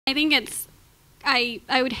I think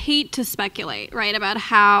I would hate to speculate, right, about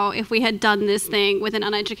how, if we had done this thing with an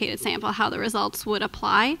uneducated sample, how the results would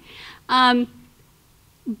apply.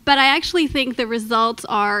 But I actually think the results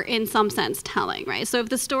are, in some sense, telling, right? So if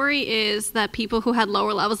the story is that people who had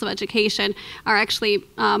lower levels of education are actually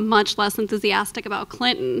much less enthusiastic about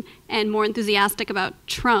Clinton and more enthusiastic about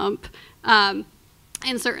Trump,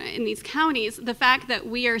 in these counties, the fact that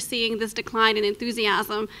we are seeing this decline in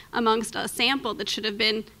enthusiasm amongst a sample that should have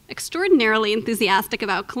been extraordinarily enthusiastic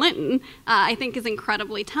about Clinton, I think is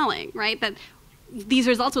incredibly telling, right? That these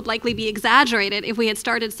results would likely be exaggerated if we had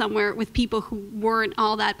started somewhere with people who weren't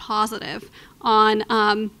all that positive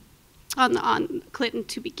on Clinton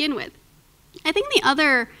to begin with. I think the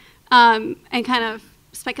other, and kind of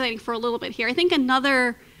speculating for a little bit here, I think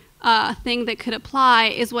another thing that could apply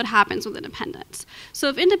is what happens with independents. So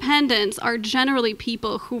if independents are generally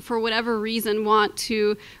people who, for whatever reason, want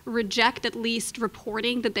to reject at least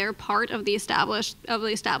reporting that they're part of the established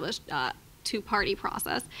two-party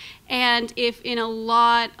process, and if in a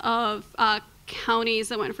lot of counties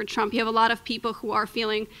that went for Trump, you have a lot of people who are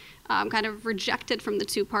feeling kind of rejected from the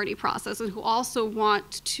two-party process and who also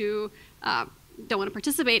want to don't want to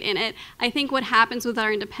participate in it, I think what happens with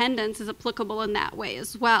our independents is applicable in that way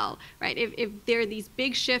as well, right? If there are these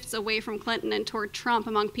big shifts away from Clinton and toward Trump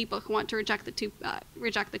among people who want to reject the two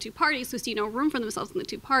parties, who see no room for themselves in the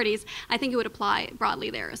two parties, I think it would apply broadly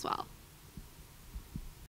there as well.